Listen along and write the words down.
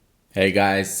Hey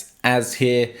guys, Az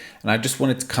here, and I just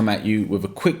wanted to come at you with a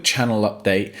quick channel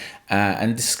update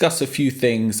and discuss a few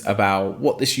things about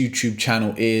what this YouTube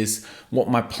channel is, what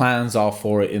my plans are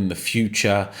for it in the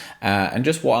future, and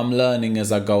just what I'm learning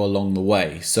as I go along the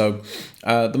way. So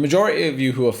the majority of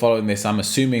you who are following this, I'm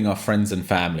assuming, are friends and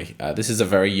family. This is a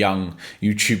very young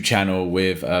YouTube channel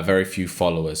with very few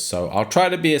followers. So I'll try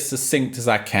to be as succinct as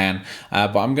I can,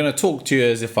 but I'm going to talk to you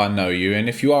as if I know you. And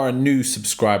if you are a new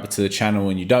subscriber to the channel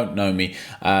and you don't know me,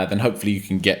 then hopefully you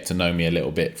can get to know me a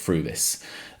little bit through this.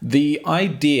 The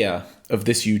idea of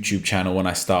this YouTube channel when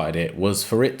I started it was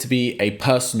for it to be a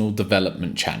personal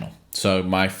development channel. So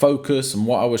my focus and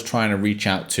what I was trying to reach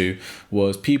out to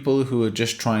was people who are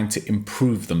just trying to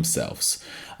improve themselves.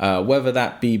 Whether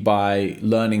that be by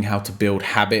learning how to build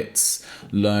habits,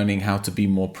 learning how to be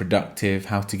more productive,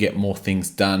 how to get more things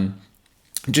done,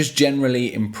 just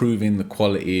generally improving the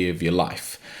quality of your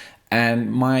life.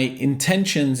 And my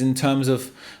intentions in terms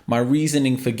of my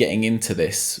reasoning for getting into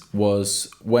this was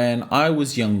when I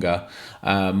was younger,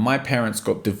 my parents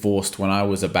got divorced when I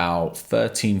was about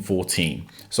 13, 14.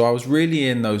 So I was really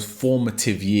in those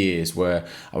formative years where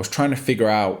I was trying to figure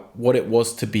out what it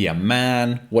was to be a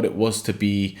man, what it was to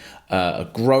be a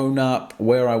grown up,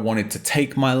 where I wanted to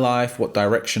take my life, what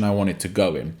direction I wanted to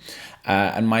go in.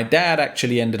 And my dad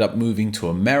actually ended up moving to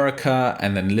America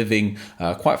and then living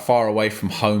quite far away from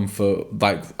home for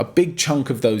like a big chunk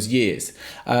of those years.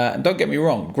 And don't get me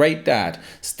wrong, great dad,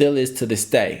 still is to this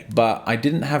day, but I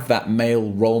didn't have that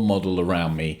male role model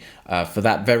around me for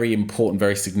that very important,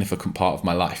 very significant part of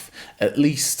my life, at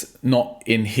least not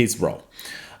in his role.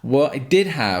 What I did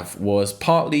have was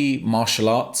partly martial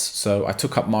arts. So I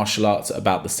took up martial arts at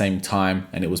about the same time,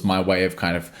 and it was my way of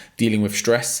kind of dealing with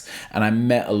stress. And I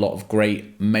met a lot of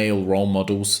great male role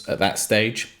models at that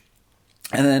stage.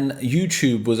 And then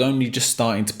YouTube was only just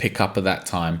starting to pick up at that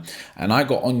time. And I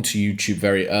got onto YouTube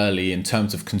very early in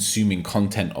terms of consuming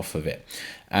content off of it.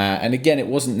 And again, it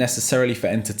wasn't necessarily for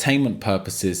entertainment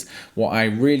purposes. What I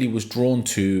really was drawn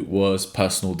to was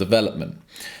personal development.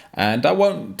 And I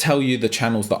won't tell you the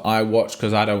channels that I watch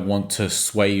because I don't want to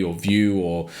sway your view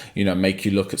or, make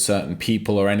you look at certain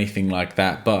people or anything like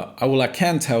that. But all I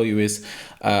can tell you is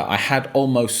I had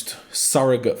almost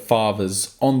surrogate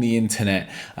fathers on the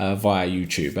internet via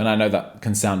YouTube. And I know that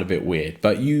can sound a bit weird,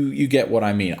 but you get what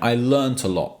I mean. I learned a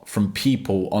lot from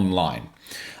people online.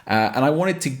 And I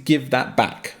wanted to give that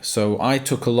back. So I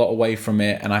took a lot away from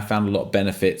it and I found a lot of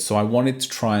benefits. So I wanted to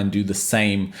try and do the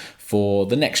same for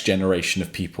the next generation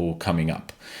of people coming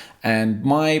up. And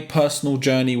my personal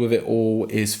journey with it all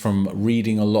is from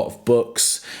reading a lot of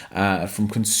books, from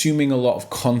consuming a lot of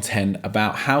content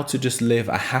about how to just live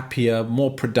a happier,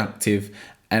 more productive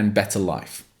and better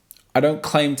life. I don't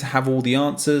claim to have all the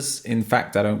answers. In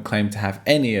fact, I don't claim to have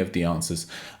any of the answers.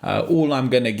 All I'm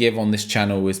going to give on this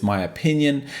channel is my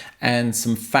opinion and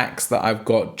some facts that I've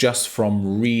got just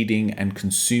from reading and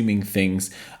consuming things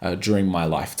during my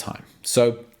lifetime.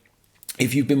 So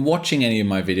if you've been watching any of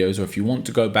my videos, or if you want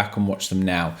to go back and watch them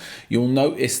now, you'll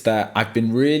notice that I've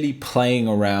been really playing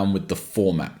around with the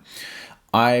format.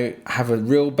 I have a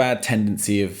real bad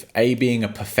tendency of being a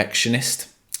perfectionist.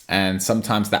 And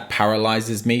sometimes that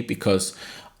paralyzes me because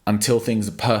until things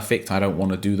are perfect, I don't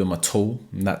want to do them at all.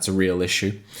 And that's a real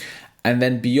issue. And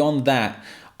then beyond that,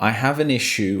 I have an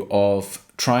issue of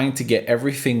trying to get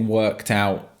everything worked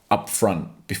out up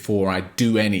front before I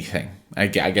do anything. I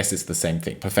guess it's the same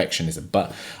thing, perfectionism.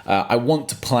 But I want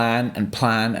to plan and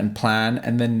plan and plan,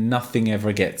 and then nothing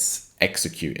ever gets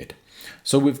executed.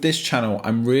 So with this channel,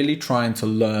 I'm really trying to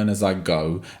learn as I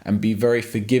go and be very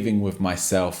forgiving with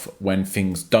myself when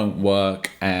things don't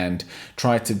work and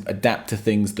try to adapt to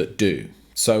things that do.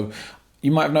 So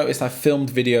you might have noticed I've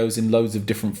filmed videos in loads of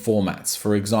different formats.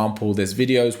 For example, there's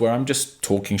videos where I'm just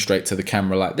talking straight to the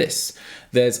camera like this.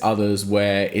 There's others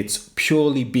where it's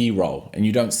purely B-roll and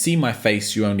you don't see my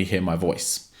face, you only hear my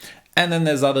voice. And then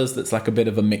there's others that's like a bit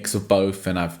of a mix of both,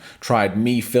 and I've tried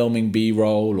me filming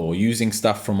B-roll or using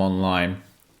stuff from online.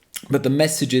 But the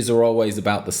messages are always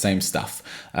about the same stuff.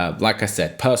 Like I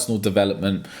said, personal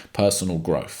development, personal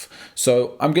growth.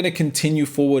 So I'm going to continue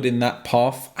forward in that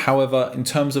path. However, in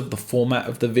terms of the format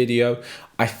of the video,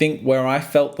 I think where I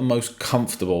felt the most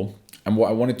comfortable and what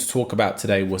I wanted to talk about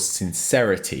today was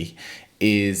sincerity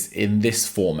is in this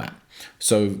format.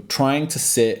 So trying to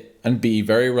sit and be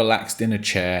very relaxed in a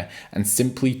chair and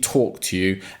simply talk to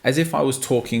you as if I was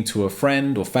talking to a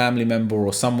friend or family member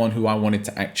or someone who I wanted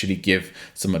to actually give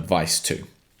some advice to.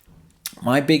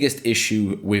 My biggest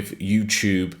issue with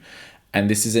YouTube, and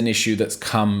this is an issue that's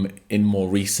come in more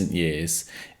recent years,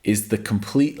 is the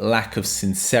complete lack of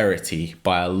sincerity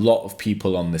by a lot of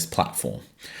people on this platform.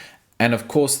 And of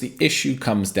course, the issue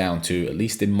comes down to, at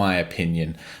least in my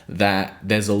opinion, that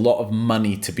there's a lot of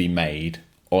money to be made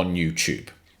on YouTube.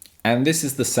 And this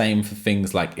is the same for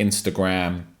things like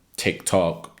Instagram,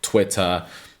 TikTok, Twitter,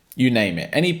 you name it.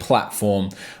 Any platform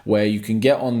where you can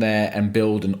get on there and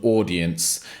build an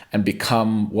audience and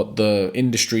become what the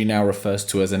industry now refers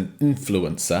to as an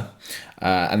influencer.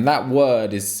 And that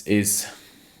word is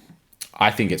I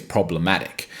think it's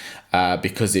problematic.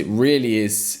 Because it really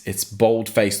is, it's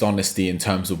bold-faced honesty in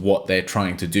terms of what they're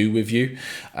trying to do with you.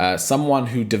 Someone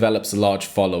who develops a large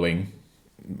following,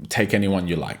 take anyone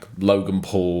you like, Logan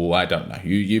Paul, I don't know,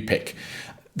 you pick.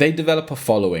 They develop a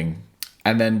following,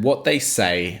 and then what they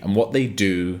say and what they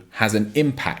do has an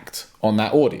impact on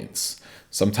that audience.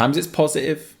 Sometimes it's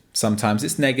positive, sometimes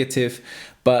it's negative,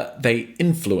 but they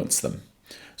influence them.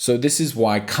 So this is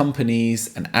why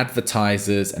companies and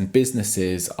advertisers and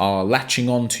businesses are latching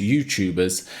on to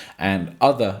YouTubers and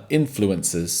other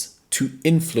influencers to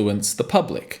influence the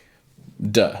public.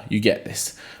 Duh, you get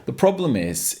this. The problem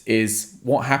is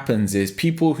what happens is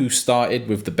people who started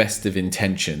with the best of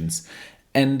intentions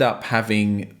end up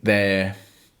having their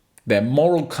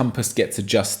moral compass gets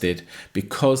adjusted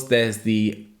because there's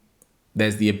the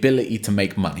ability to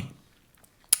make money.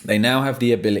 They now have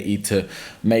the ability to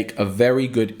make a very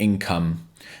good income,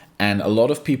 and a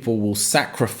lot of people will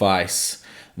sacrifice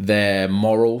their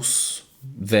morals,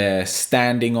 their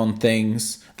standing on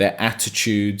things, their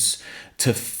attitudes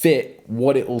to fit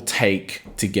what it will take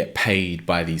to get paid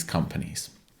by these companies.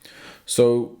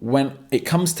 So when it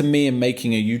comes to me and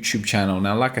making a YouTube channel,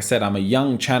 now, like I said, I'm a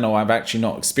young channel. I've actually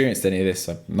not experienced any of this.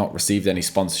 I've not received any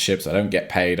sponsorships. I don't get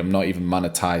paid. I'm not even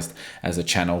monetized as a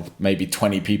channel. Maybe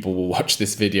 20 people will watch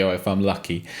this video if I'm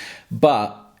lucky.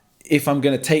 But if I'm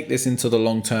going to take this into the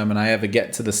long term and I ever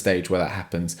get to the stage where that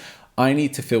happens, I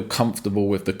need to feel comfortable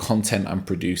with the content I'm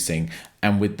producing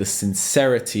and with the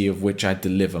sincerity of which I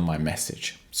deliver my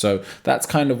message. So that's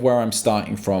kind of where I'm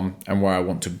starting from and where I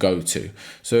want to go to.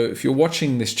 So if you're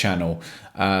watching this channel,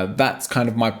 that's kind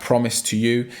of my promise to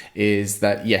you, is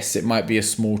that yes, it might be a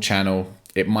small channel.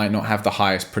 It might not have the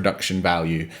highest production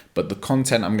value, but the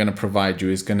content I'm going to provide you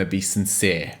is going to be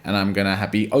sincere, and I'm going to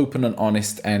be open and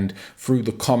honest, and through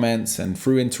the comments and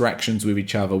through interactions with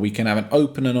each other, we can have an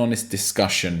open and honest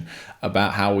discussion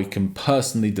about how we can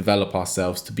personally develop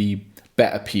ourselves to be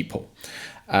better people.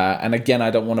 And again,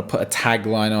 I don't want to put a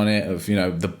tagline on it of,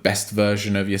 the best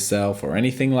version of yourself or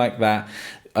anything like that.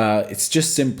 It's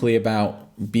just simply about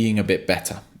being a bit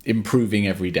better, improving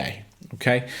every day.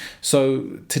 Okay.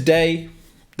 So today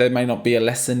there may not be a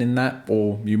lesson in that,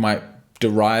 or you might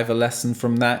derive a lesson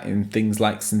from that in things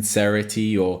like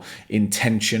sincerity or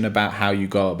intention about how you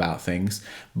go about things.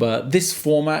 But this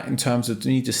format, in terms of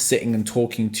me just sitting and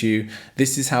talking to you,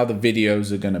 this is how the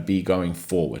videos are going to be going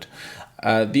forward.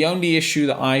 The only issue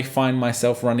that I find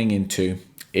myself running into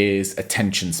is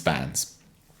attention spans.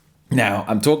 Now,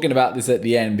 I'm talking about this at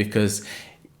the end because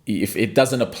if it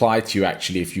doesn't apply to you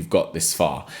actually if you've got this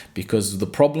far, because the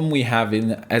problem we have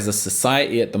as a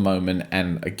society at the moment,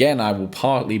 and again, I will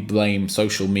partly blame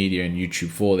social media and YouTube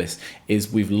for this,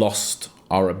 is we've lost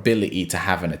our ability to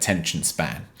have an attention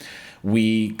span.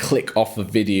 We click off of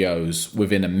videos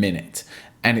within a minute.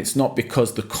 And it's not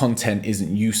because the content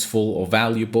isn't useful or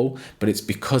valuable, but it's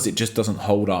because it just doesn't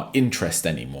hold our interest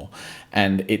anymore.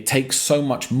 And it takes so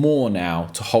much more now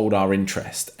to hold our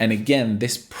interest. And again,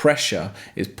 this pressure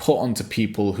is put onto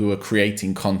people who are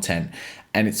creating content,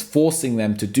 and it's forcing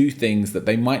them to do things that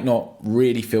they might not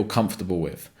really feel comfortable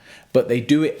with. But they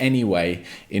do it anyway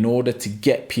in order to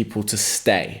get people to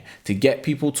stay, to get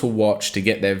people to watch, to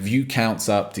get their view counts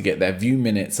up, to get their view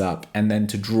minutes up, and then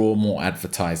to draw more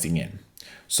advertising in.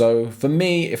 So for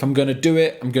me, if I'm going to do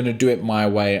it, I'm going to do it my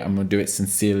way. I'm going to do it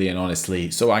sincerely and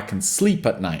honestly so I can sleep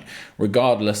at night,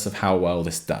 regardless of how well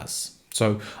this does.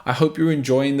 So I hope you're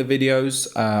enjoying the videos.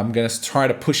 I'm going to try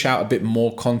to push out a bit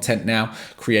more content now,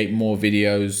 create more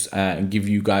videos, and give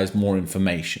you guys more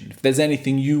information. If there's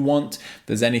anything you want, if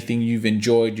there's anything you've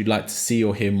enjoyed, you'd like to see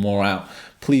or hear more out,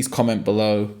 please comment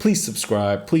below, please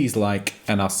subscribe, please like,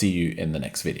 and I'll see you in the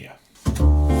next video.